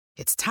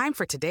It's time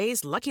for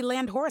today's Lucky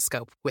Land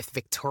horoscope with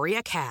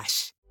Victoria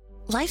Cash.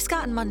 Life's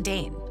gotten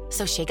mundane,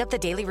 so shake up the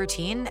daily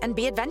routine and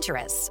be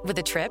adventurous with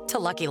a trip to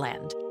Lucky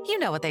Land. You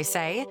know what they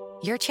say,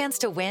 your chance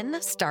to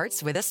win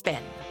starts with a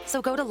spin.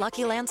 So go to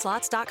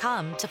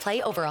LuckyLandSlots.com to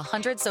play over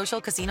 100 social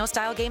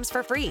casino-style games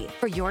for free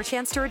for your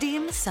chance to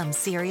redeem some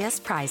serious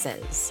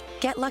prizes.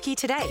 Get lucky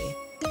today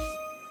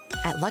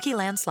at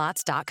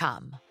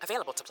LuckyLandSlots.com.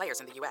 Available to players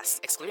in the U.S.,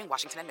 excluding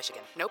Washington and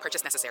Michigan. No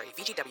purchase necessary.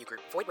 VGW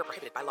Group. Void where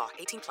prohibited by law.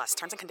 18 plus.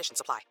 Terms and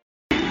conditions apply.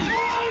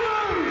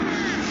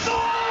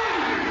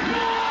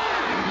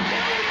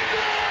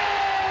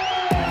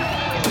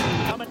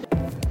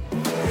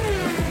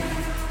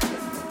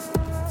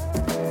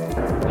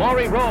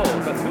 Maury Rolls,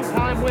 a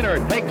two-time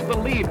winner, takes the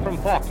lead from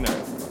Faulkner.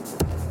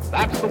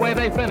 That's the way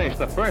they finish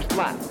the first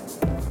lap.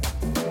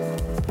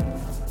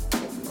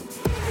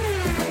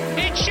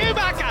 It's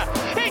Schumacher!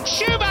 It's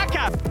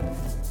Schumacher!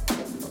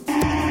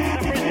 The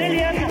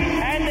Brazilian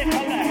and the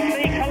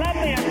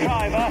Colombian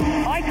driver,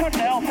 I couldn't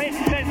help it,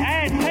 said,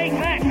 and take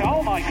that.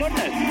 Oh my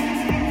goodness.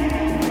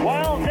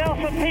 Well,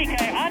 Nelson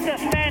Piquet,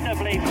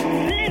 understandably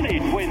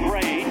livid with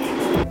rage.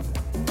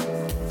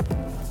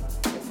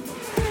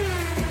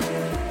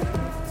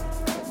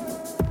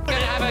 We're going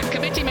to have a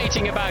committee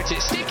meeting about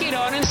it. Stick it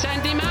on and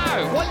send him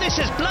out. Well, this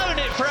has blown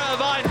it for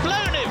Irvine,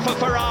 blown it for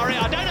Ferrari.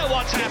 I don't know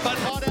what's happened.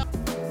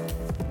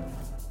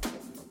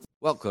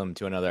 Welcome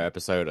to another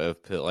episode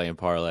of Pit Lane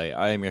Parlay.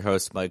 I am your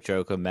host, Mike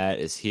Joka. Matt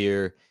is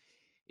here.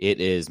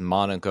 It is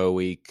Monaco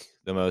week,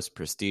 the most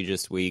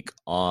prestigious week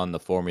on the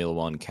Formula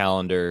One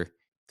calendar.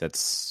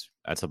 That's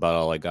about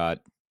all I got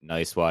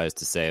nice-wise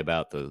to say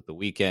about the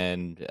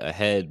weekend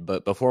ahead.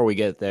 But before we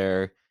get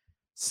there,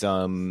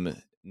 some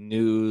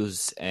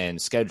news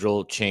and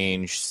schedule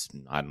change.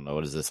 I don't know,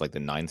 what is this, like the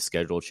 9th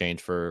schedule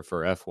change for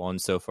F1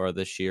 so far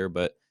this year?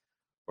 But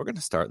we're going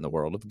to start in the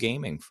world of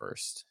gaming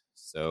first.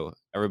 So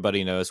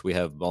everybody knows we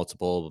have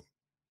multiple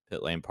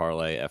Pit Lane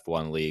Parlay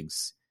F1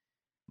 leagues.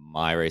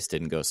 My race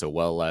didn't go so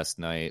well last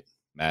night.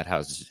 Matt,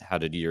 how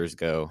did yours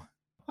go?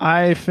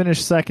 I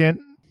finished second.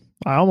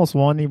 I almost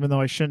won, even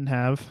though I shouldn't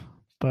have.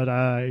 But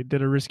I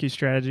did a risky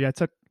strategy. I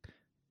took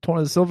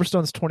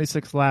Silverstone's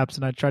 26 laps,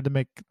 and I tried to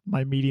make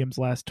my mediums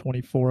last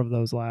 24 of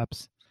those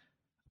laps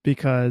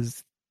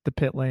because the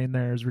pit lane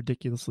there is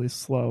ridiculously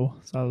slow.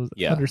 So I was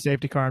under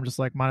safety car. I'm just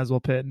like, might as well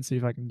pit and see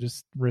if I can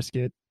just risk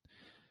it.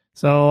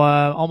 So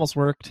almost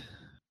worked.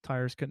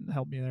 Tires couldn't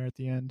help me there at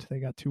the end. They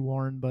got too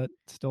worn, but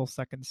still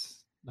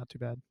seconds, not too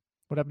bad.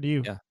 What happened to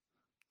you? Yeah.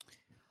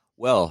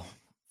 Well,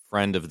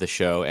 friend of the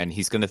show, and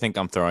he's going to think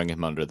I'm throwing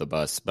him under the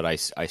bus, but I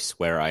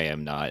swear I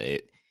am not.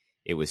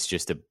 It was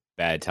just a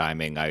bad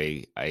timing.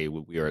 We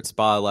were at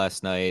Spa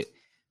last night.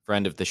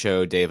 Friend of the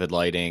show, David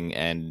Lighting,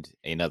 and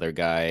another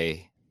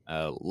guy,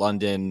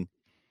 London,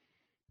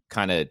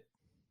 kind of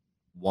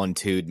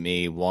 1-2'd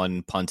me.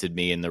 One punted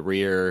me in the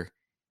rear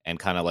and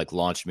kind of like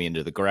launched me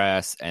into the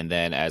grass. And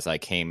then as I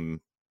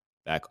came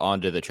back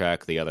onto the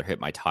track, the other hit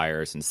my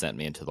tires and sent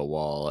me into the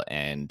wall.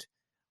 And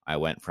I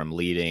went from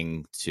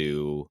leading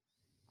to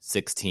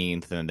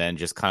 16th, and then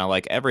just kind of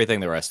like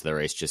everything the rest of the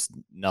race, just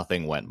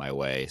nothing went my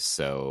way.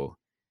 So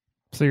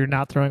you're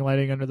not throwing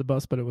Lighting under the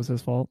bus, but it was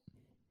his fault?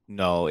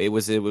 No, it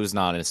was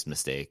not his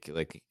mistake.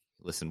 Like,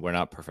 listen, we're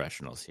not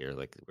professionals here.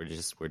 Like,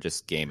 we're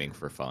just gaming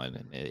for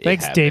fun. And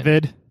Thanks,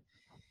 David.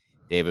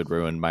 David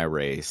ruined my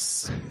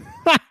race.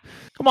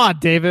 Come on,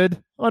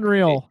 David.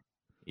 Unreal.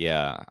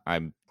 Yeah,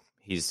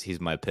 he's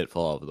my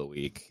pitfall of the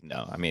week.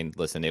 No, I mean,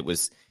 listen,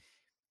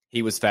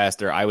 he was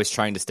faster. I was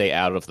trying to stay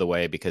out of the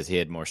way because he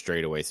had more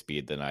straightaway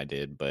speed than I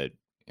did, but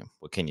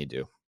what can you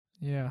do?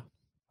 Yeah.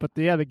 But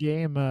the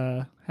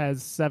game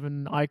has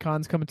 7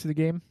 icons coming to the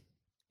game.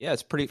 Yeah,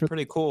 it's pretty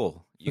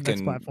cool.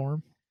 Next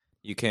platform.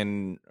 You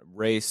can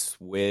race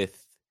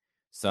with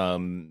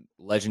some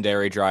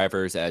legendary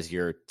drivers as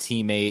your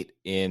teammate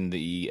in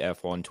the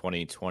F1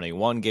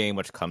 2021 game,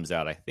 which comes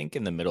out, I think,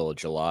 in the middle of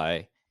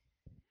July.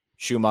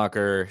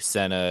 Schumacher,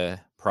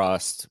 Senna,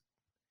 Prost,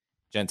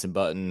 Jenson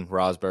Button,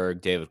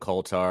 Rosberg, David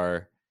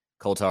Coulthard,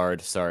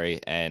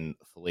 and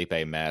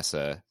Felipe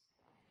Massa.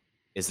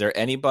 Is there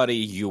anybody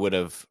you would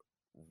have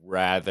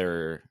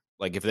rather,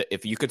 like,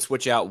 if you could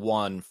switch out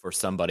one for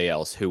somebody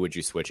else, who would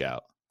you switch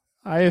out?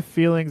 I have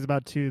feelings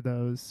about 2 of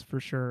those for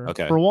sure.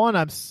 Okay. For one,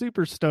 I'm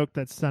super stoked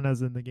that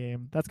Senna's in the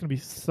game. That's going to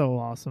be so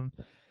awesome.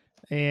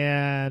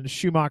 And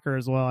Schumacher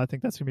as well. I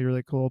think that's going to be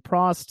really cool.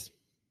 Prost,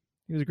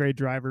 he was a great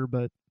driver,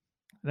 but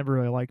I never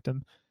really liked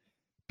him.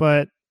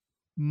 But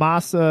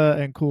Massa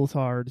and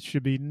Coulthard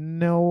should be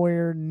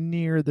nowhere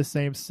near the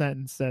same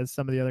sentence as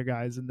some of the other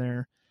guys in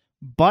there.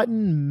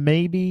 Button,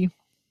 maybe.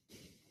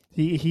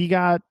 He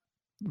got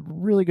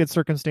really good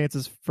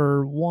circumstances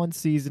for one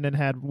season and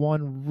had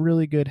one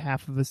really good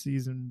half of a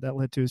season that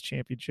led to his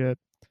championship.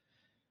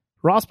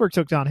 Rosberg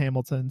took down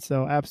Hamilton,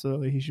 so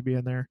absolutely he should be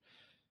in there.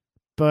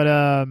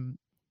 But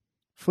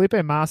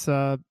Felipe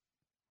Massa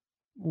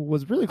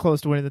was really close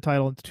to winning the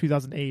title in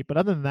 2008, but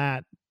other than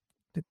that,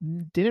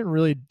 didn't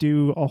really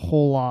do a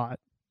whole lot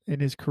in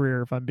his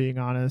career, if I'm being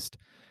honest.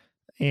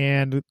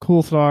 And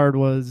Coulthard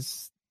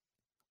was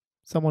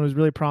someone who's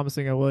really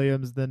promising at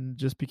Williams, then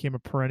just became a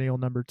perennial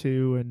number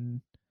 2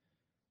 and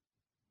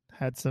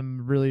had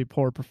some really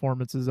poor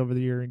performances over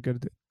the year and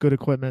good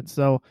equipment.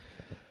 So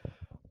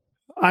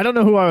I don't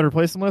know who I would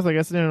replace him with. I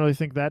guess I didn't really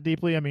think that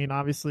deeply. I mean,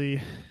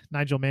 obviously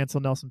Nigel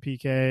Mansell, Nelson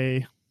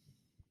Piquet,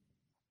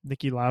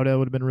 Niki Lauda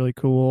would have been really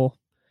cool.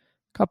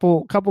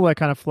 Couple that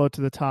kind of float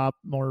to the top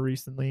more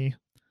recently.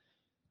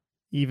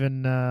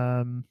 Even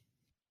I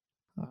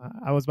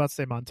was about to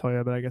say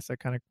Montoya, but I guess that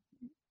kind of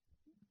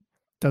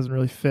doesn't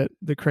really fit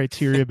the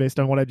criteria based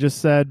on what I just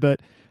said. But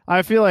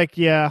I feel like,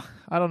 I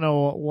don't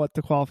know what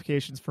the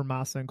qualifications for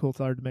Massa and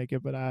Coulthard to make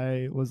it, but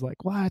I was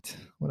like, what?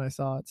 When I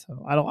saw it.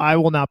 So I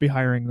will not be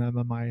hiring them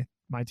on my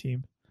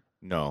team.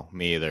 No,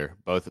 me either.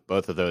 Both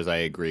of those I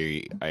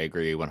agree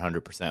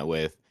 100%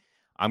 with.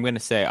 I'm going to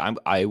say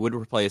I would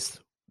replace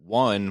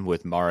one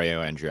with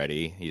Mario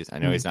Andretti. I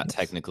know he's not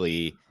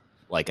technically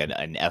like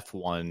an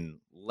F1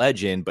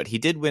 legend, but he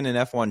did win an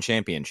F1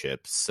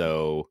 championship.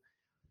 So,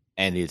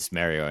 and it's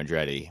Mario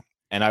Andretti.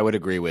 And I would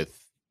agree with,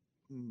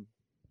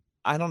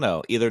 I don't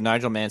know, either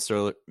Nigel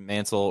Mansell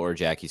or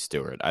Jackie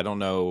Stewart. I don't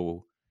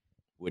know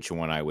which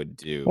one I would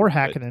do. Or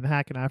Hakkinen.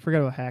 I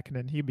forgot about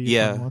Hakkinen. He'd be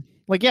a fun one.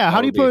 Like,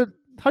 how do you put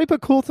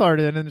Coulthard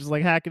in and just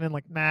like Hakkinen,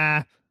 like,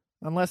 nah.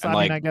 Unless,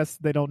 I guess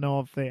they don't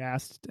know if they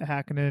asked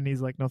Hakkinen and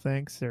he's like, no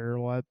thanks or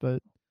what,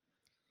 but.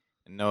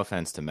 No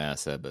offense to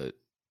Massa, but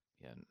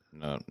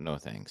no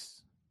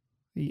thanks.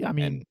 I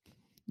mean,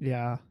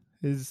 no.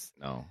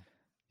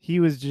 He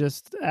was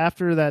just,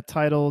 after that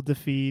title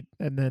defeat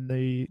and then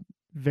the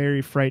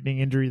very frightening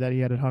injury that he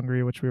had at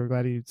Hungary, which we were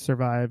glad he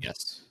survived.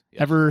 Yes.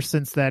 Ever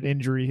since that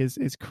injury,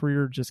 his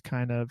career just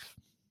kind of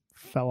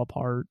fell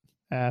apart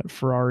at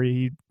Ferrari.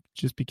 He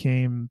just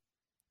became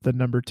the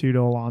number 2 to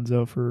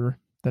Alonso for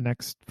the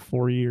next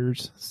 4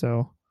 years.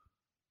 So,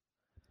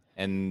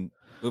 and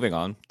moving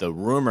on, the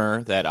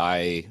rumor that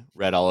I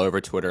read all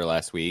over Twitter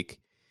last week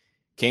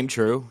came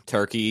true.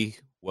 Turkey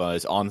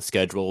was on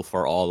schedule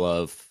for all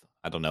of,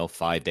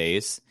 5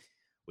 days.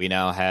 We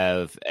now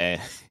have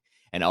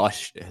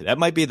that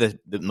might be the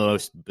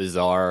most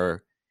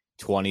bizarre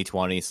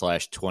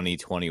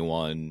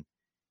 2020/2021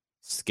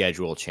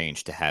 schedule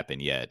change to happen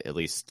yet, at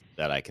least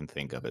that I can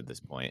think of at this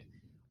point.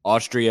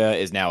 Austria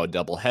is now a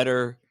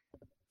doubleheader.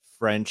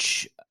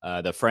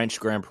 The French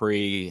Grand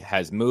Prix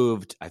has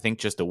moved, I think,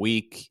 just a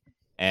week,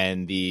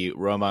 and the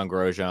Romain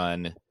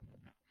Grosjean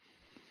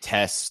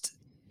test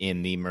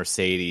in the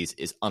Mercedes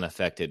is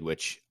unaffected,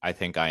 which I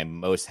think I am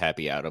most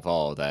happy out of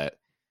all of that.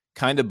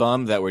 Kind of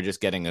bummed that we're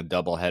just getting a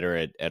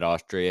doubleheader at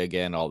Austria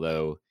again,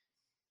 although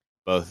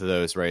both of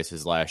those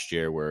races last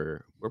year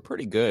were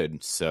pretty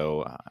good.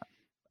 So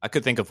I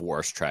could think of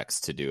worse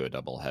tracks to do a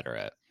doubleheader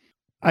at.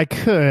 I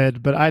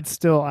could, but I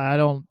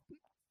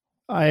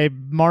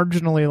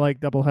marginally like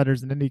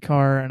doubleheaders in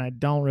IndyCar, and I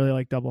don't really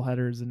like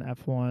doubleheaders in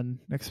F1,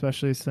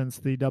 especially since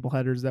the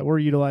doubleheaders that were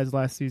utilized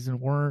last season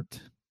weren't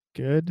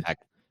good.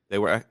 They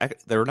were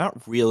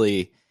not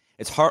really.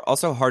 It's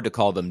also hard to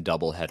call them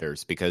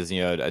doubleheaders because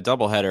a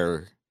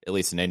doubleheader, at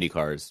least in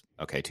IndyCar, is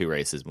 2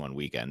 races 1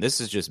 weekend. This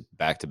is just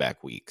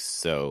back-to-back weeks,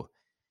 so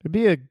it'd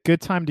be a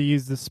good time to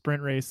use the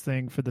sprint race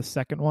thing for the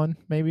second one,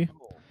 maybe.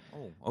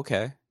 Oh,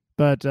 okay.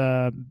 But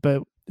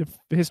if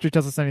history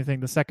tells us anything,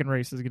 the second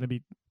race is going to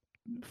be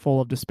full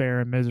of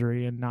despair and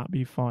misery and not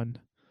be fun.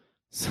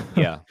 So,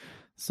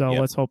 So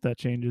let's hope that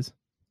changes.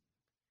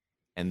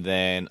 And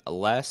then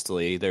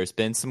lastly, there's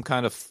been some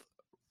kind of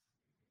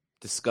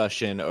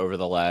discussion over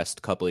the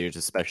last couple of years,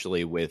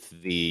 especially with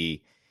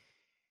the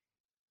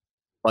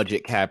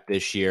budget cap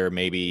this year,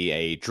 maybe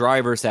a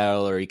driver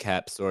salary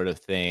cap sort of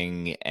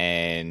thing.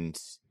 And,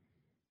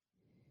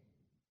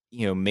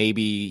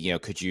 maybe,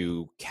 could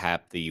you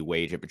cap the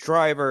wage of a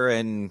driver?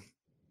 And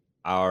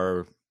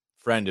our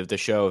friend of the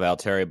show,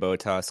 Valtteri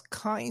Bottas,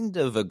 kind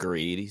of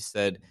agreed. He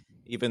said,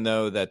 even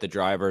though that the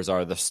drivers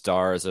are the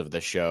stars of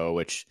the show,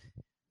 which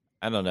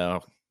I don't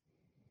know,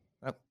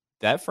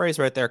 that phrase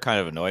right there kind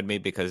of annoyed me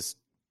because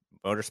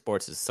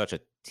motorsports is such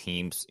a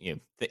team.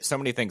 So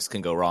many things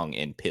can go wrong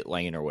in pit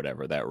lane or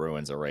whatever that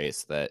ruins a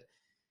race. That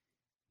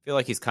I feel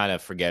like he's kind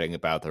of forgetting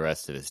about the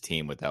rest of his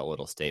team with that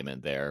little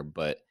statement there.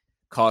 But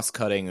cost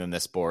cutting in the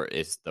sport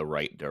is the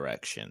right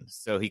direction.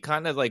 So he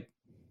kind of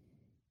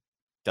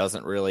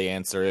doesn't really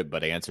answer it,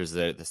 but answers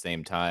it at the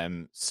same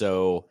time.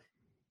 So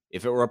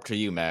if it were up to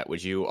you, Matt,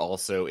 would you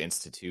also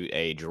institute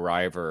a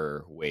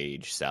driver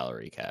wage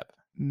salary cap?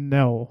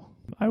 No,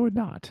 I would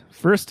not.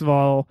 First of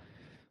all,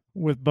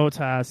 with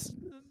Bottas,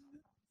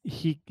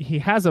 he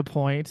has a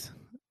point.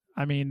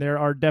 I mean, there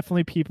are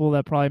definitely people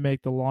that probably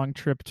make the long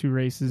trip to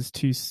races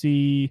to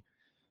see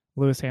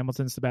Lewis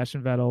Hamilton,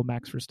 Sebastian Vettel,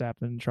 Max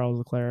Verstappen, Charles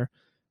Leclerc.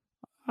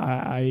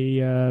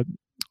 I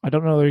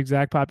don't know the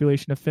exact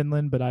population of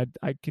Finland, but I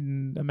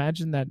can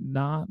imagine that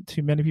not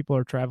too many people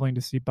are traveling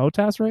to see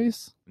Bottas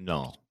race.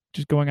 No.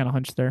 Just going on a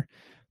hunch there.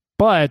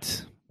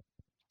 But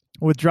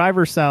with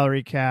driver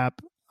salary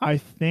cap, I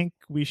think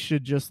we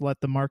should just let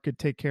the market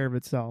take care of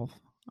itself.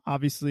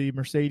 Obviously,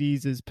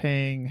 Mercedes is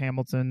paying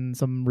Hamilton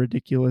some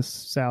ridiculous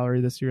salary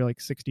this year, like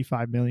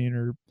 $65 million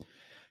or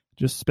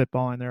just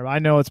spitballing there. I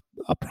know it's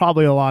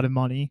probably a lot of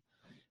money,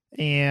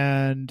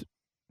 and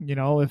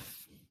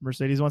if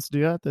Mercedes wants to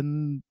do that,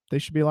 then they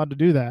should be allowed to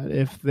do that.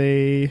 If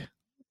they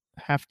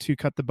have to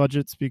cut the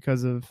budgets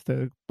because of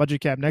the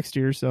budget cap next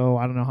year, so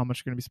I don't know how much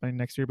you're going to be spending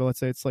next year, but let's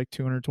say it's like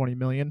 $220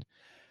 million.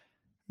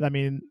 I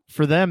mean,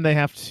 for them, they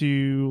have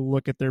to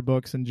look at their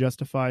books and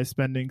justify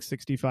spending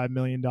 $65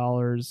 million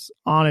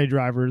on a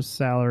driver's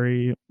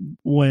salary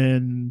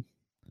when,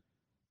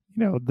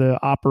 the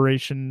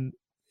operation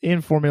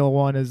in Formula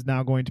One is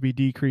now going to be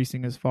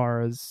decreasing as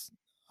far as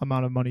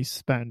amount of money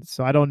spent.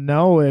 So I don't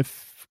know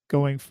if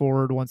going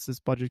forward, once this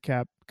budget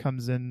cap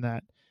comes in,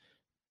 that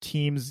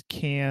teams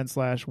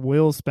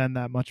can/will spend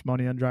that much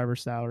money on driver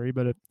salary.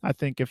 But I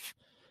think if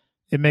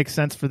it makes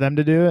sense for them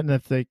to do it, and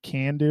if they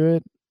can do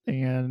it,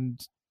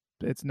 and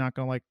it's not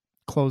going to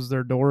close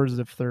their doors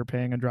if they're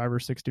paying a driver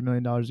 $60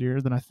 million a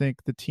year, then I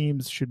think the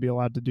teams should be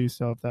allowed to do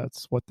so if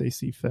that's what they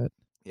see fit.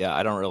 Yeah,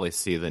 I don't really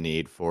see the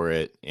need for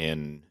it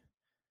in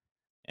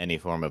any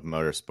form of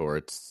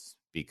motorsports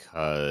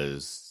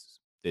because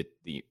the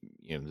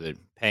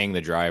paying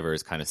the driver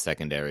is kind of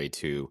secondary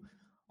to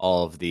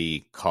all of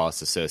the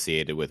costs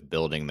associated with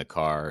building the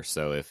car.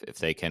 So if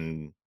they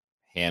can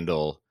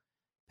handle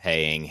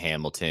paying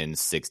Hamilton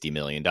 $60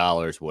 million,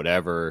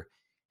 whatever,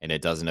 and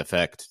it doesn't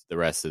affect the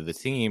rest of the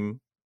team,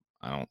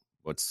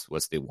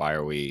 why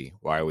are we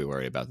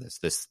worried about this?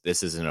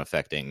 This isn't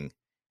affecting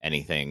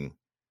anything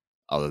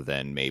other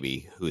than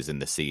maybe who's in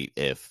the seat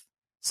if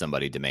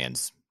somebody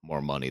demands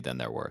more money than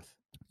they're worth.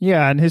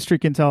 Yeah, and history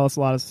can tell us a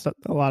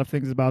lot of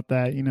things about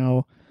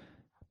that.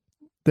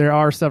 There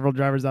are several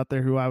drivers out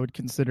there who I would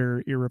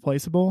consider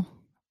irreplaceable,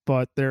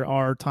 but there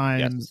are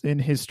times in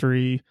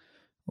history,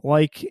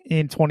 like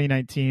in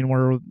 2019,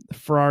 where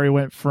Ferrari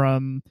went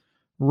from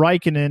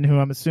Raikkonen, who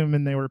I'm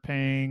assuming they were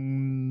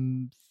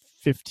paying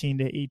 15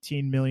 to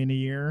 18 million a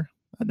year,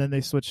 and then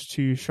they switched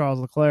to Charles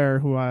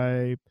Leclerc, who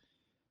I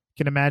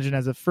can imagine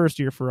as a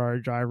first-year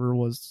Ferrari driver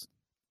was,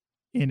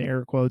 in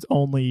air quotes,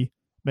 only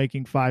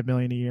making $5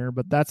 million a year,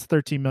 but that's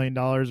 $13 million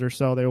or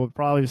so they would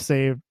probably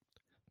save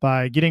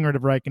by getting rid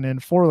of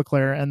Raikkonen for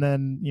Leclerc, and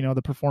then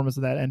the performance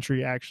of that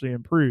entry actually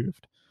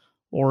improved.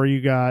 Or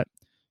you got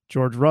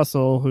George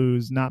Russell,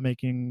 who's not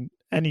making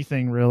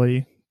anything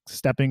really,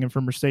 stepping in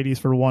for Mercedes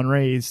for one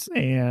race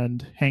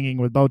and hanging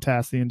with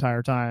Bottas the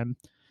entire time.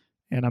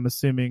 And I'm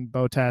assuming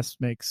Bottas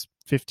makes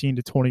 15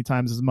 to 20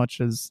 times as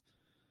much as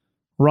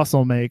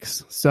Russell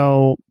makes.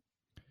 So,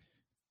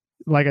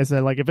 like I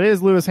said, if it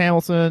is Lewis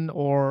Hamilton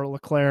or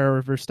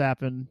Leclerc or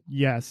Verstappen,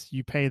 yes,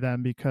 you pay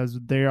them because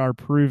they are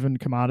proven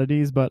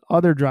commodities. But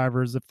other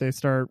drivers, if they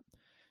start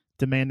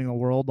demanding the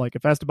world, like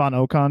if Esteban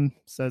Ocon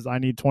says, I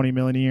need 20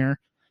 million a year,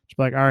 it's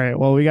like, all right,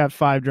 well, we got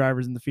 5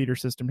 drivers in the feeder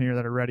system here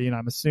that are ready, and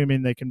I'm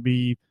assuming they can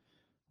be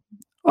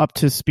up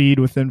to speed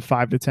within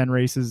 5 to 10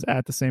 races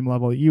at the same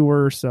level that you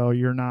were, so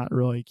you're not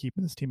really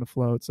keeping this team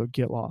afloat, so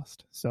get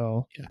lost.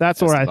 So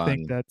that's where I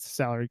think that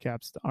salary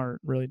caps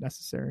aren't really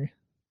necessary.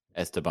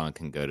 Esteban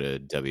can go to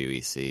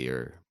WEC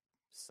or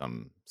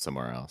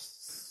somewhere else,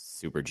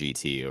 Super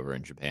GT over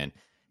in Japan.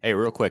 Hey,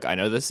 real quick, I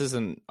know this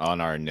isn't on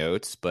our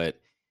notes,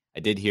 but I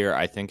did hear,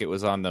 I think it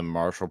was on the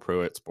Marshall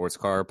Pruitt Sports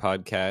Car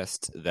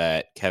podcast,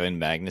 that Kevin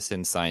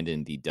Magnussen signed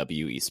in the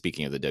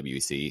speaking of the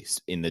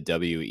WEC, in the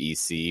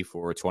WEC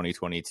for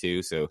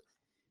 2022. So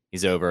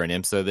he's over in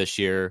IMSA this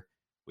year.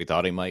 We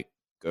thought he might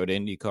go to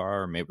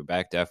IndyCar or maybe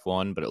back to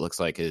F1, but it looks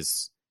like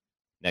his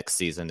next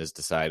season is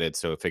decided.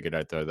 So I figured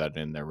I'd throw that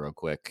in there real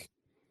quick.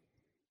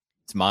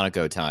 It's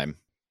Monaco time.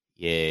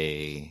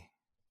 Yay.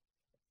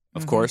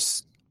 Of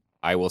course,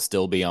 I will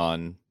still be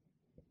on,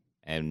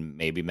 and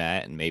maybe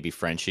Matt and maybe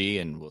Frenchie,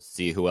 and we'll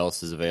see who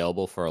else is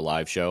available for a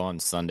live show on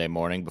Sunday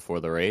morning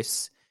before the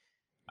race.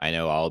 I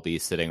know I'll be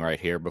sitting right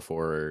here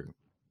before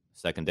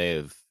second day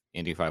of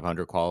Indy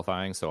 500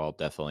 qualifying, so I'll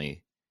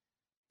definitely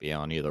be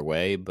on either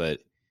way, but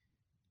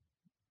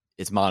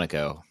it's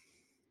Monaco.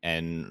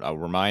 And a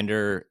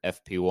reminder,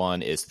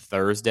 FP1 is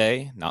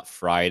Thursday, not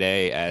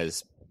Friday,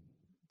 as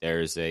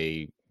there's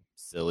a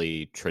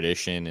silly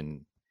tradition,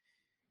 and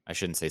I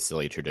shouldn't say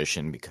silly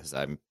tradition because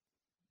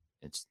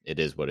it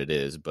is what it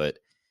is, but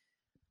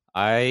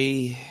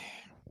let's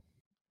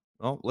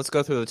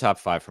go through the top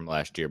 5 from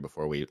last year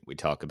before we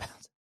talk about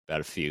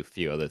a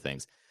few other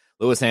things.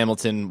 Lewis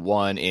Hamilton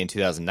won in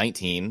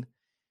 2019.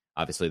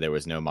 Obviously, there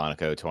was no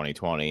Monaco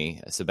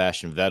 2020.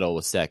 Sebastian Vettel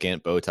was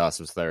second. Bottas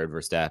was third.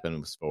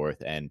 Verstappen was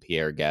fourth. And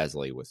Pierre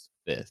Gasly was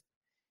fifth.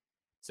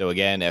 So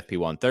again,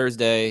 FP1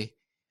 Thursday.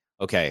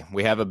 Okay,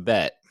 we have a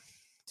bet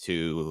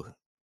to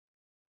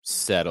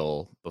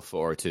settle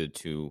before,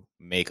 to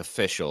make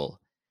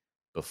official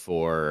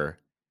before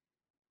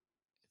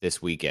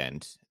this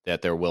weekend,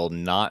 that there will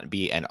not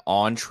be an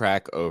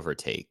on-track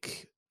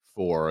overtake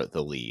for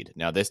the lead.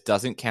 Now, this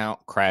doesn't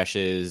count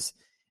crashes,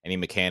 any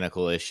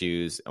mechanical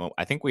issues.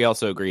 I think we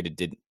also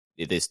agreed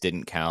this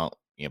didn't count,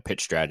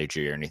 pitch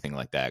strategy or anything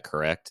like that,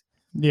 correct?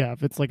 Yeah,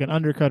 if it's like an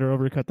undercut or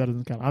overcut, that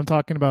doesn't count. I'm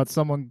talking about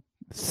someone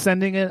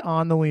sending it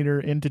on the leader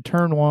into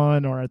turn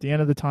 1 or at the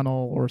end of the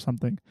tunnel or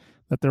something,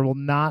 that there will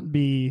not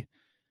be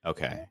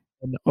okay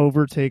an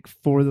overtake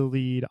for the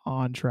lead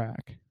on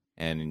track.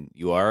 And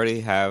you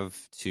already have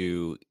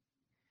to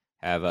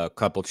have a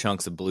couple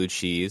chunks of blue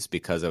cheese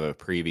because of a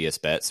previous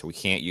bet, so we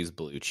can't use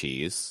blue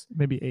cheese.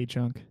 Maybe a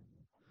chunk.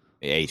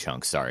 A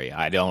chunk, sorry.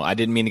 I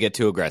didn't mean to get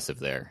too aggressive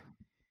there.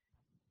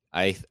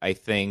 I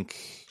think,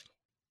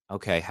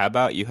 okay, how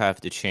about you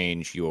have to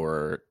change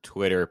your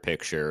Twitter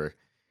picture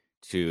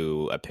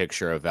to a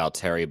picture of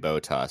Valtteri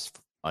Bottas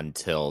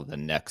until the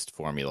next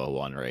Formula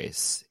One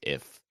race,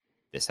 if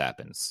this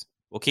happens.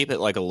 We'll keep it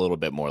like a little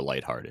bit more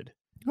lighthearted.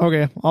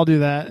 Okay, I'll do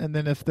that. And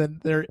then if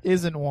there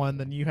isn't one,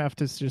 then you have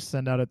to just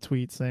send out a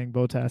tweet saying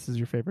Bottas is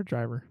your favorite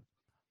driver.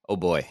 Oh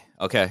boy.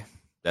 Okay,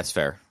 that's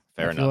fair.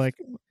 Fair I enough. feel like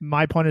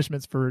my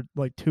punishment's for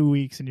like 2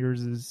 weeks and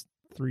yours is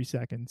 3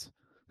 seconds.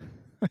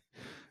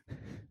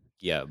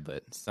 Yeah,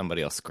 but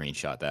somebody else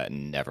screenshot that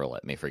and never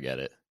let me forget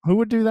it. Who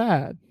would do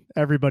that?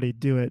 Everybody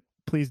do it.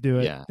 Please do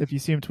it. Yeah. If you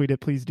see him tweet it,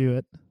 please do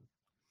it.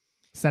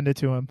 Send it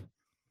to him.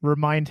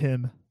 Remind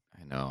him.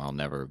 I know I'll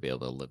never be able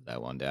to live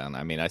that one down.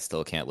 I mean, I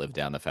still can't live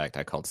down the fact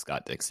I called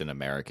Scott Dixon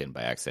American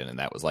by accident, and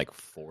that was like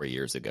 4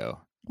 years ago.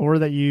 Or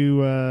that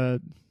you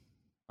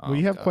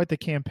we have God. quite the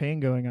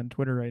campaign going on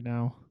Twitter right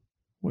now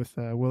with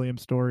William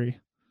Story.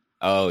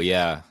 Oh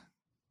yeah.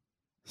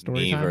 Story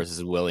Me time?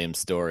 versus William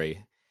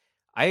Story.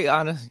 I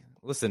honestly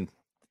listen,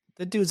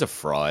 the dude's a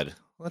fraud.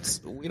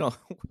 We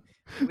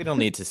don't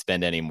need to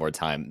spend any more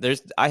time.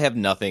 I have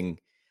nothing.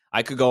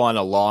 I could go on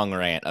a long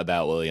rant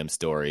about William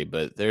Story,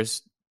 but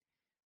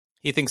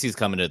he thinks he's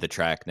coming to the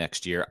track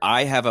next year.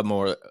 I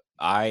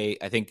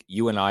think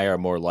you and I are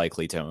more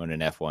likely to own an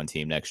F1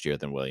 team next year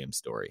than William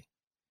Story.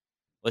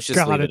 Let's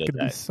just leave it it's at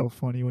gonna be that. so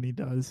funny when he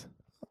does.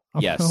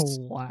 I'm Yes.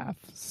 gonna laugh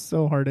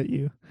so hard at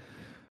you.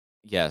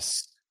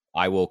 Yes.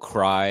 I will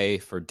cry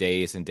for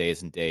days and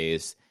days and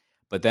days,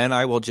 but then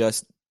I will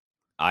just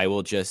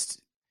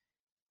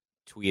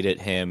tweet at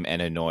him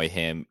and annoy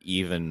him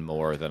even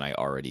more than I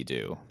already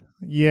do.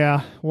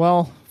 Yeah.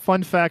 Well,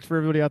 fun fact for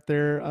everybody out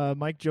there,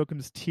 Mike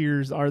Jokum's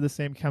tears are the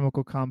same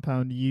chemical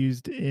compound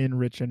used in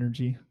Rich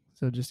Energy.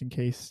 So just in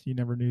case you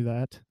never knew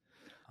that.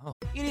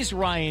 It is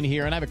Ryan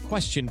here, and I have a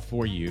question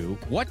for you.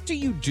 What do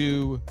you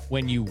do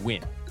when you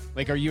win?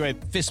 Like, are you a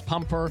fist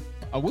pumper,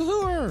 a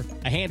woohooer,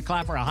 a hand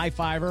clapper, a high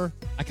fiver?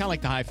 I kind of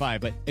like the high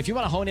five, but if you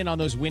want to hone in on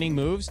those winning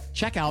moves,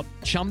 check out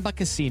Chumba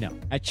Casino.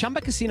 At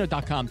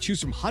ChumbaCasino.com, choose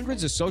from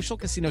hundreds of social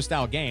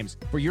casino-style games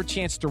for your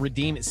chance to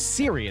redeem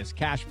serious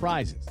cash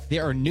prizes.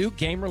 There are new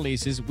game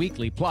releases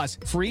weekly, plus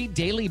free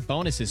daily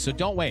bonuses, so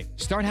don't wait.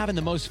 Start having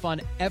the most fun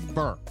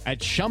ever at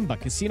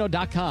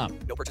ChumbaCasino.com.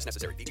 No purchase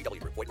necessary.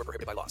 VGW Group. Void where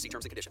prohibited by law. See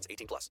terms and conditions.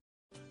 18+.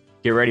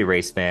 Get ready,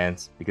 race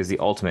fans, because the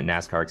ultimate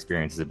NASCAR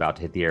experience is about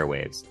to hit the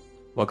airwaves.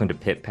 Welcome to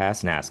Pit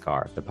Pass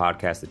NASCAR, the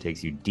podcast that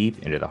takes you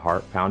deep into the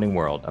heart-pounding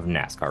world of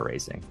NASCAR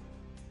racing.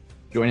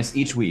 Join us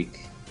each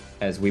week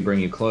as we bring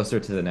you closer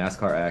to the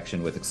NASCAR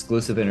action with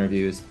exclusive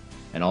interviews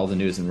and all the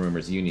news and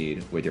rumors you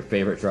need with your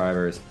favorite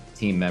drivers,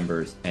 team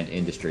members, and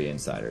industry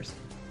insiders.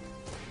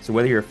 So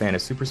whether you're a fan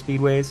of super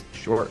speedways,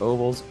 short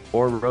ovals,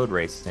 or road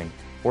racing,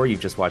 or you've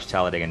just watched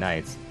Talladega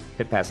Nights,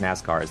 Pit Pass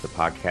NASCAR is the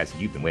podcast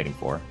you've been waiting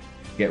for.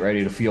 Get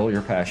ready to fuel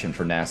your passion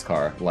for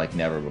NASCAR like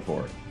never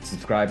before.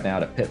 Subscribe now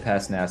to Pit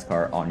Pass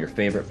NASCAR on your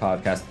favorite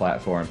podcast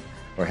platform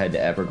or head to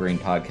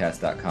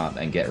evergreenpodcast.com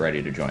and get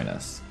ready to join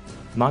us.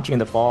 Launching in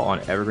the fall on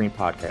Evergreen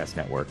Podcast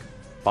Network.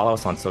 Follow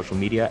us on social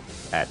media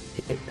at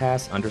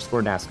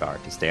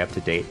pitpass_NASCAR to stay up to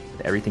date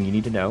with everything you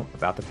need to know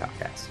about the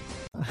podcast.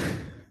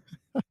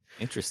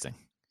 Interesting.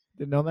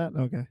 Didn't know that?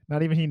 Okay.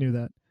 Not even he knew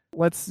that.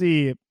 Let's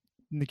see.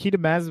 Nikita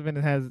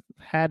Mazepin has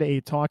had a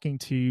talking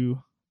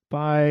to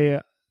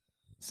by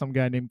some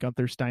guy named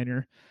Gunther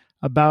Steiner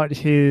about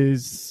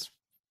his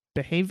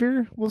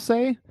behavior, we'll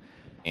say.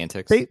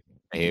 Antics,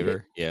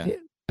 behavior, yeah.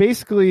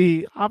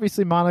 Basically,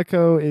 obviously,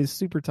 Monaco is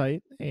super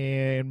tight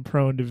and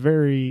prone to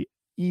very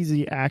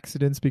easy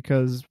accidents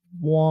because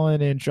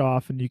 1 inch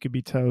off and you could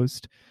be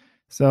toast.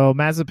 So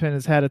Mazepin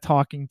has had a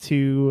talking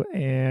to,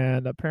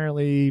 and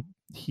apparently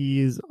he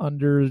is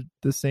under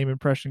the same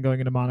impression going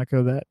into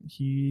Monaco that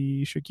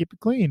he should keep it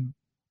clean,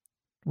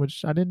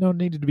 which I didn't know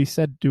needed to be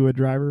said to a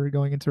driver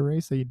going into a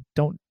race that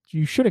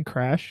you shouldn't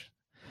crash.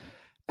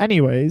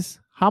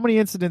 Anyways, how many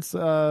incidents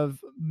of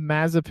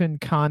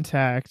Mazepin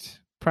contact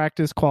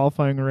practice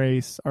qualifying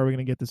race are we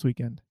going to get this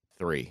weekend?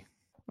 3.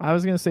 I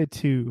was going to say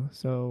 2,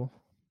 so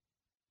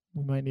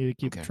we might need to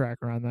keep a track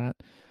around that.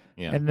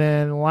 Yeah. And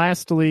then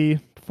lastly,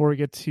 before we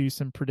get to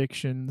some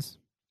predictions,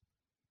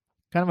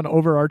 kind of an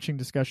overarching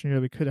discussion here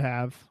that we could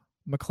have.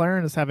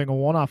 McLaren is having a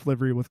one-off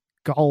livery with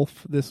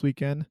Golf this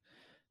weekend.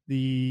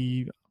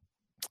 They're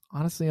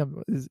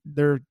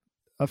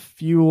a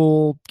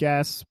fuel,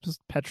 gas,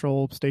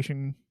 petrol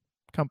station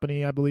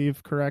company, I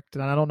believe, correct?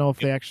 And I don't know if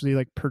they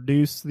actually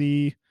produce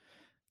the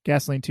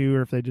gasoline too,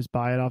 or if they just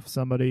buy it off of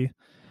somebody.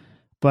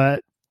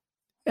 But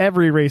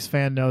every race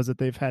fan knows that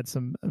they've had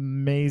some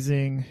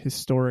amazing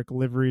historic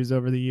liveries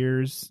over the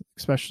years,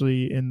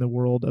 especially in the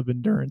world of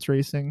endurance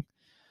racing.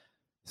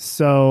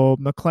 So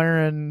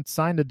McLaren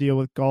signed a deal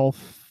with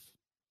Golf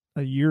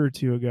a year or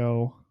two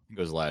ago. It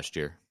was last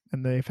year.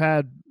 And they've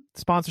had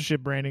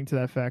sponsorship branding to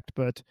that effect,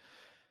 but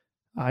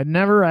I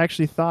never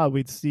actually thought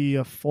we'd see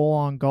a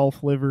full-on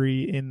golf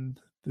livery in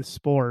the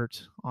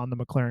sport on the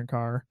McLaren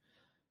car.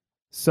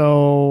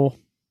 So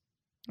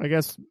I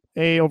guess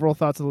A, overall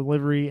thoughts of the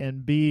livery,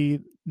 and B,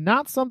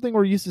 not something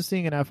we're used to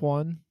seeing in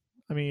F1.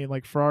 I mean,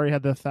 like Ferrari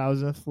had the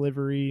 1000th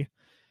livery.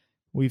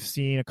 We've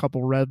seen a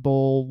couple Red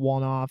Bull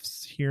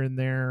one-offs here and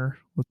there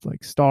with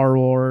like Star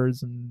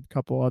Wars and a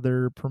couple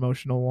other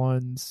promotional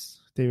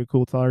ones. David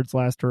Coulthard's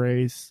last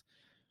race.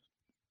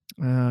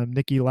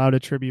 Nicky Lauda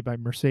tribute by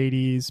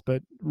Mercedes.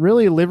 But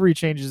really, livery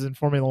changes in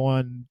Formula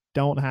One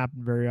don't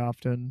happen very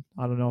often.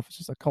 I don't know if it's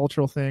just a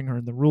cultural thing or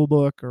in the rule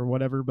book or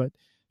whatever, but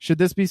should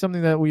this be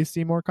something that we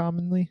see more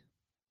commonly?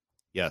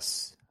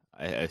 Yes.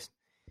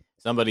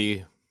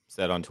 Somebody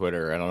said on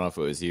Twitter, I don't know if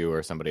it was you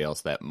or somebody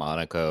else, that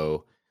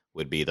Monaco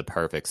would be the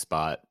perfect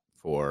spot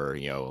for,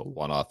 a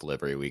one-off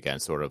livery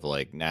weekend, sort of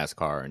like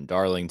NASCAR and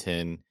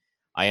Darlington.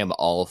 I am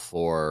all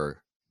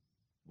for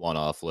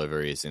one-off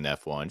liveries in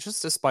F1,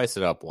 just to spice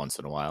it up once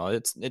in a while.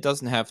 It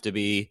doesn't have to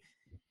be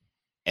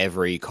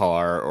every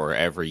car or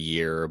every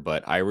year,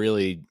 but I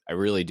really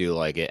do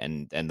like it,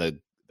 and the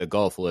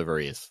Gulf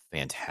livery is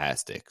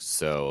fantastic.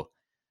 So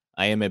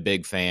I am a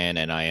big fan,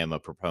 and I am a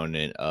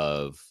proponent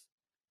of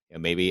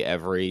maybe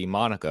every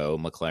Monaco,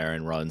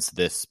 McLaren runs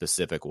this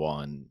specific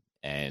one,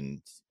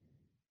 and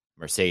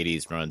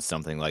Mercedes runs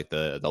something like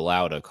the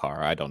Lauda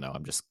car. I don't know.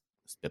 I'm just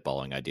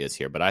spitballing ideas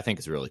here, but I think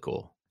it's really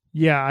cool.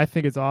 Yeah, I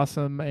think it's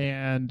awesome.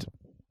 And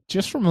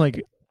just from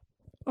like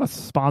a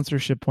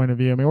sponsorship point of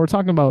view, I mean, we're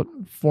talking about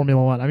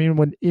Formula One. I mean,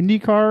 when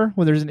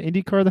there's an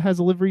IndyCar that has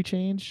a livery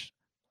change,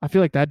 I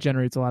feel like that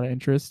generates a lot of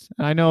interest.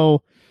 And I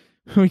know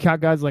we got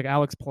guys like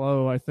Alex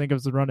Palou, I think,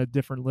 has run a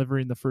different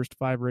livery in the first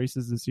 5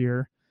 races this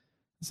year.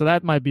 So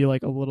that might be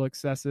like a little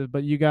excessive.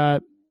 But you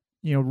got,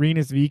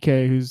 Rinus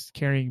VeeKay, who's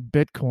carrying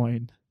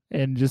Bitcoin,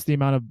 and just the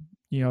amount of,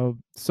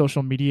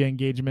 social media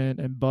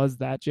engagement and buzz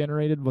that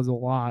generated was a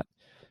lot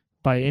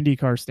by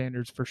IndyCar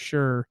standards for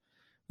sure.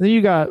 Then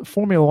you got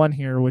Formula One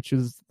here, which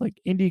is like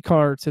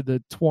IndyCar to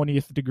the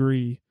 20th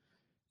degree.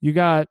 You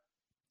got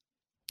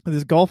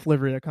this golf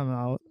livery that come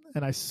out,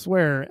 and I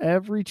swear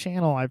every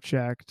channel I've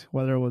checked,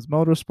 whether it was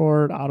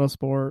Motorsport,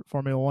 Autosport,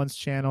 Formula One's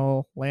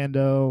channel,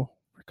 Lando,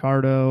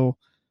 Ricardo,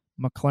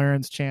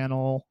 McLaren's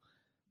channel,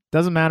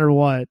 doesn't matter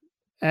what,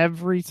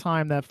 every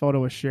time that photo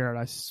was shared,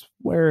 I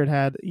swear it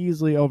had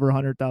easily over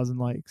 100,000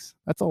 likes.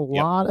 That's a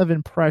lot of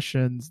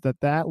impressions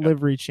that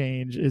livery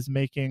change is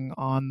making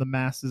on the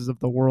masses of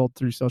the world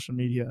through social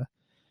media.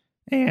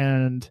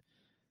 And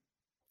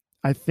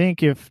I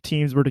think if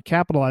teams were to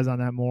capitalize on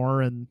that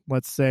more, and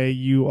let's say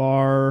you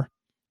are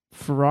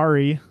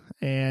Ferrari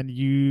and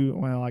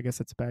I guess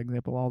that's a bad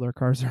example. All their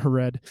cars are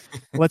red.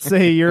 Let's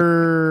say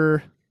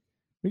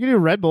we could do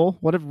Red Bull.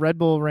 What if Red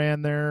Bull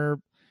ran their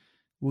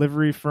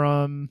livery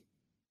from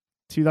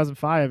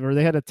 2005, or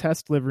they had a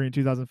test livery in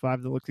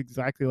 2005 that looks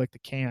exactly like the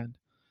can?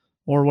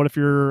 Or what if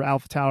you're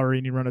AlphaTauri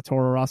and you run a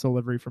Toro Rosso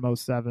livery from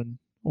 07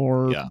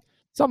 or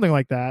something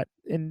like that?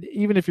 And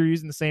even if you're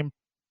using the same,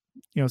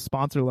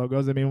 sponsor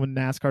logos, I mean, when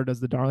NASCAR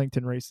does the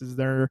Darlington races,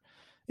 they're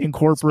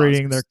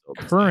incorporating their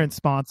current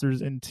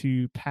sponsors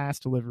into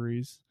past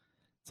liveries.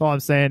 So all I'm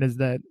saying is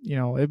that,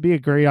 it'd be a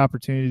great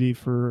opportunity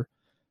for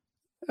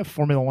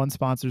Formula One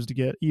sponsors to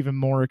get even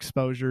more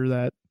exposure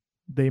that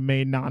they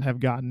may not have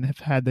gotten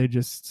had they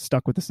just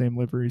stuck with the same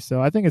livery. So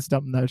I think it's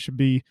something that should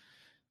be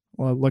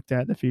looked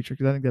at in the future,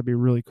 because I think that'd be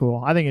really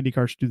cool. I think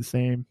IndyCar should do the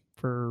same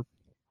for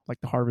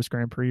like the Harvest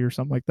Grand Prix or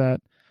something like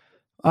that.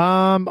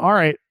 All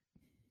right,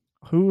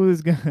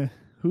 who's gonna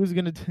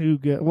do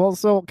good? Well,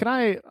 so can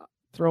I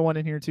throw one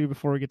in here too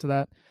before we get to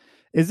that?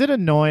 Is it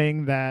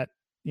annoying that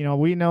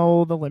we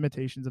know the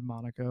limitations of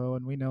Monaco,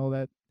 and we know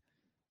that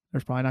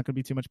there's probably not going to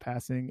be too much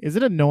passing? Is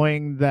it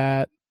annoying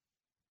that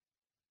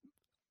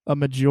a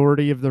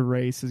majority of the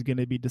race is going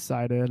to be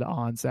decided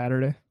on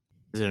Saturday?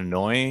 Is it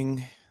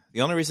annoying?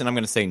 The only reason I'm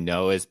going to say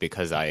no is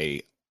because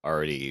I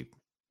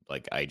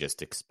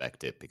just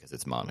expect it because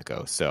it's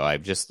Monaco. So I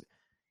just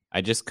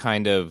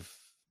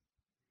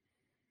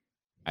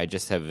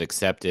have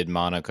accepted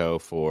Monaco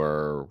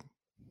for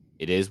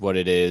it is what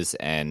it is,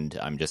 and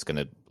I'm just going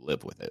to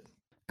live with it.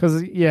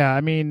 Because,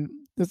 I mean,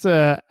 it's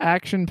a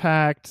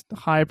action-packed,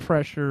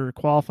 high-pressure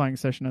qualifying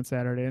session on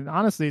Saturday. And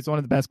honestly, it's one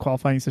of the best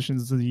qualifying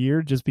sessions of the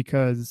year just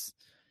because,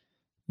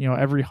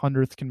 every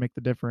 100th can make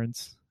the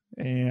difference.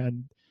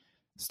 And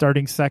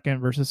starting second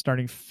versus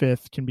starting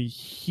fifth can be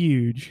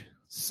huge.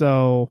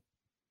 So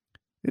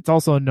it's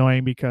also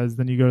annoying because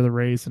then you go to the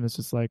race and it's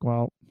just like,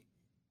 well,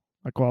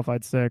 I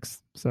qualified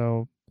sixth.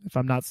 So if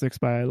I'm not sixth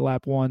by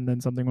lap 1,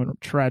 then something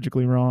went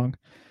tragically wrong.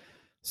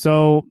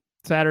 So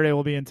Saturday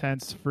will be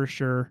intense for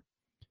sure.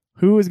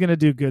 Who is going to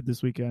do good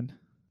this weekend?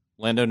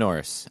 Lando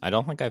Norris. I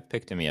don't think I've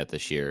picked him yet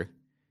this year.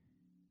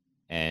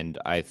 And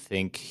I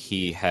think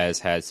he has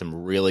had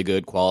some really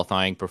good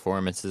qualifying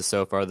performances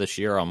so far this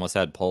year. Almost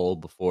had pole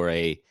before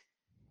a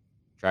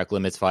track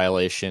limits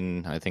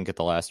violation, I think at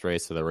the last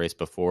race or the race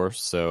before.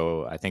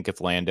 So I think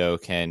if Lando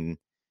can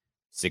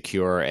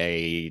secure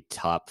a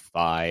top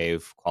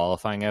 5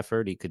 qualifying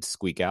effort, he could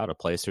squeak out a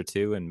place or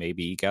two and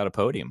maybe eke out a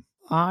podium.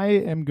 I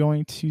am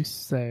going to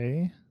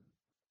say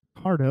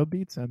Ricardo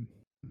beats him.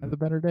 Have a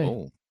better day.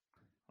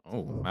 Oh,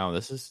 wow!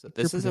 This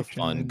is a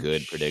fun,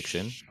 good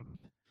prediction.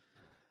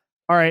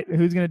 All right,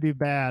 who's gonna do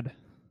bad?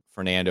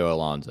 Fernando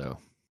Alonso.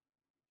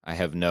 I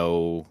have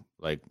no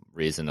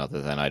reason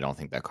other than I don't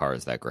think that car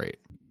is that great.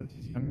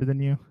 He's younger than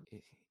you.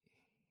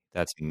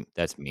 That's mean.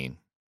 It's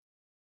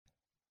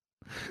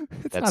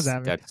not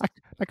that mean.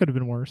 That could have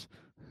been worse.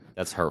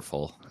 That's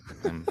hurtful.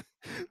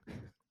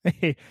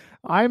 Hey,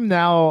 I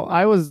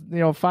was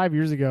 5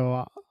 years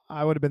ago,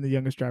 I would have been the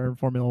youngest driver in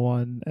Formula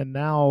One, and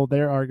now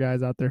there are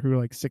guys out there who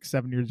are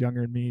 6-7 years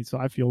younger than me, so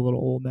I feel a little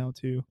old now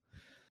too.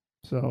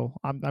 So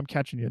I'm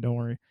catching you, don't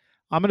worry.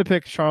 I'm going to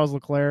pick Charles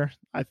Leclerc.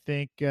 I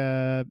think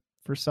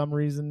for some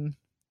reason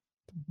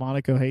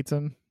Monaco hates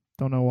him.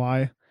 Don't know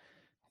why.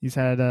 He's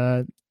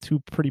had 2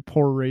 pretty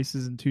poor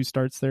races and 2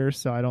 starts there,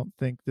 so I don't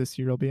think this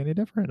year will be any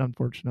different,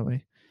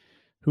 unfortunately.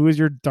 Who is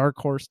your dark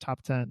horse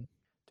top 10?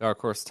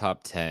 Dark horse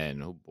top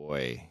 10. Oh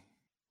boy.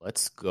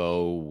 Let's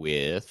go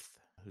with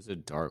who's a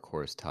dark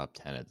horse top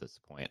 10 at this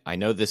point. I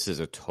know this is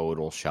a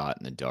total shot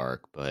in the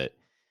dark, but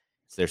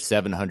it's their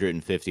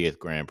 750th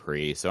Grand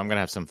Prix, so I'm going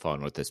to have some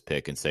fun with this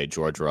pick and say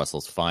George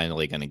Russell's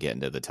finally going to get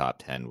into the top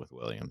 10 with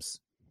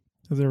Williams.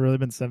 Has it really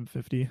been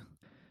 750?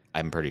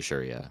 I'm pretty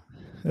sure, yeah.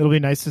 It'll be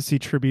nice to see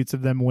tributes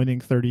of them winning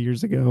 30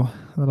 years ago.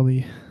 That'll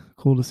be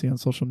cool to see on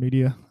social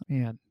media.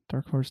 And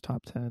dark horse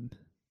top 10.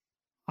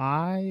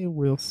 I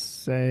will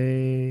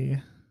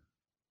say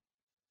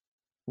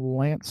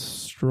Lance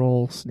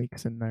Stroll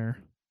sneaks in there.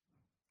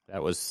 I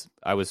was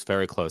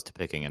very close to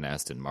picking an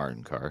Aston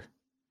Martin car.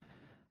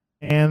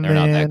 And they're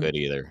not that good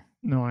either.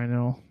 No, I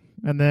know.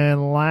 And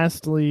then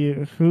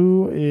lastly,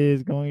 who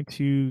is going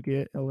to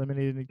get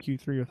eliminated in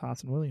Q3 with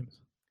Haas and Williams?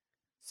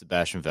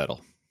 Sebastian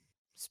Vettel.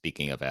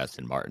 Speaking of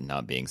Aston Martin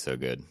not being so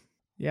good.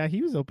 Yeah,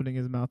 he was opening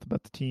his mouth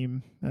about the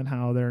team and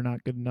how they're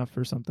not good enough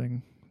for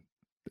something.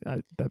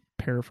 That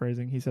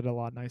paraphrasing, he said it a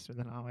lot nicer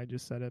than how I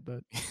just said it,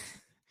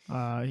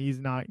 but he's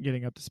not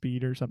getting up to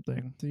speed or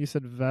something. So you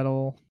said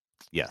Vettel.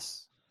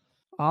 Yes.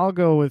 I'll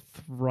go with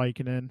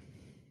Raikkonen.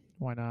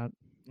 Why not?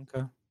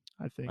 Okay.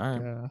 I think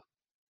right.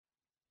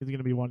 He's going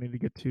to be wanting to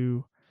get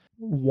to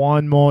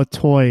Juan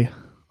Montoya,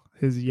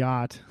 his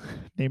yacht,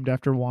 named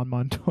after Juan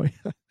Montoya.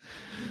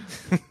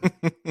 I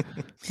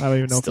don't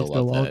even know if he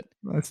still owns.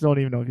 I still don't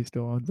even know if he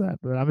still owns that,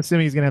 but I'm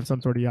assuming he's going to have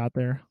some sort of yacht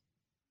there.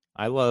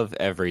 I love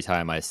every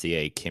time I see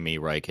a Kimi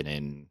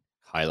Räikkönen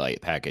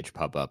highlight package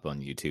pop up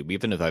on YouTube.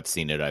 Even if I've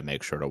seen it, I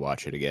make sure to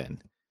watch it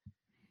again.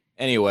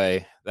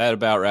 Anyway, that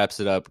about wraps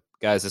it up.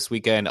 Guys, this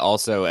weekend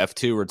also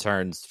F2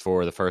 returns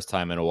for the first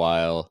time in a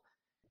while.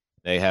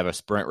 They have a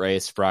sprint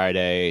race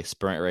Friday,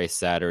 sprint race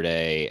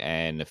Saturday,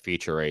 and a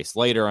feature race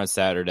later on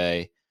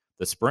Saturday.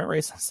 The sprint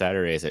race on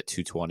Saturday is at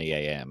 2:20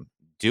 a.m.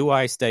 Do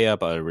I stay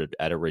up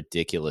at a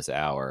ridiculous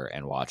hour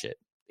and watch it?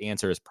 The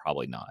answer is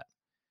probably not.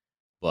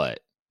 But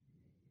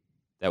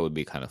that would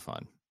be kind of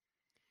fun.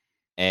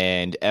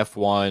 And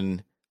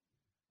F1,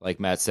 like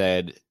Matt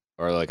said,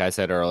 or like I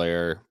said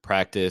earlier,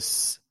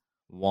 practice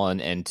 1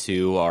 and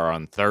 2 are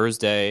on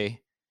Thursday,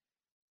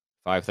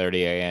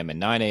 5:30 a.m. and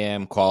 9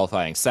 a.m.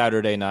 Qualifying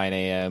Saturday, 9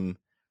 a.m.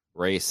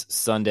 Race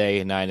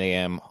Sunday, 9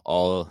 a.m.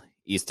 all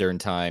Eastern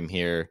time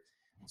here.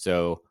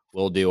 So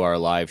we'll do our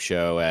live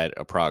show at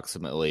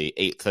approximately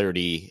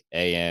 8:30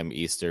 a.m.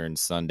 Eastern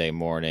Sunday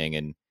morning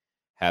and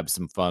have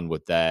some fun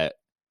with that.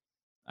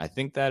 I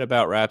think that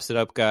about wraps it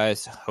up,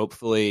 guys.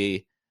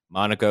 Hopefully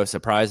Monaco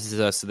surprises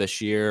us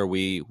this year.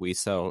 We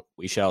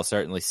shall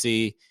certainly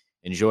see.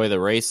 Enjoy the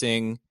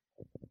racing,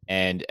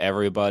 and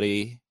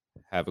everybody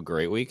have a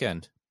great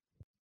weekend.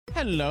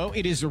 Hello,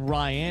 it is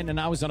Ryan, and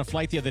I was on a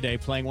flight the other day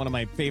playing one of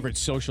my favorite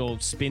social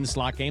spin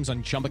slot games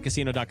on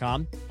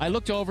ChumbaCasino.com. I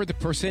looked over at the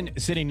person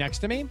sitting next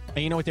to me, and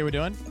you know what they were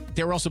doing?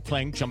 They were also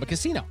playing Chumba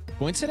Casino.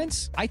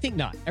 Coincidence? I think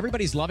not.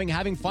 Everybody's loving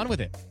having fun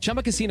with it.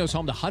 Chumba Casino is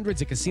home to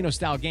hundreds of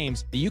casino-style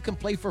games that you can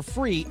play for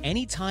free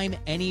anytime,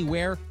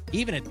 anywhere,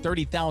 even at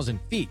 30,000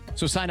 feet.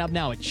 So sign up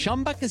now at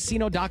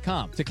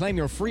ChumbaCasino.com to claim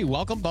your free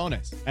welcome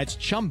bonus. That's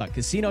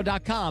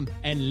ChumbaCasino.com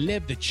and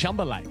live the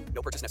Chumba life.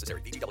 No purchase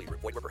necessary. VGW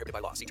Group. Void where prohibited by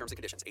law. See terms and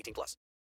conditions. 18+.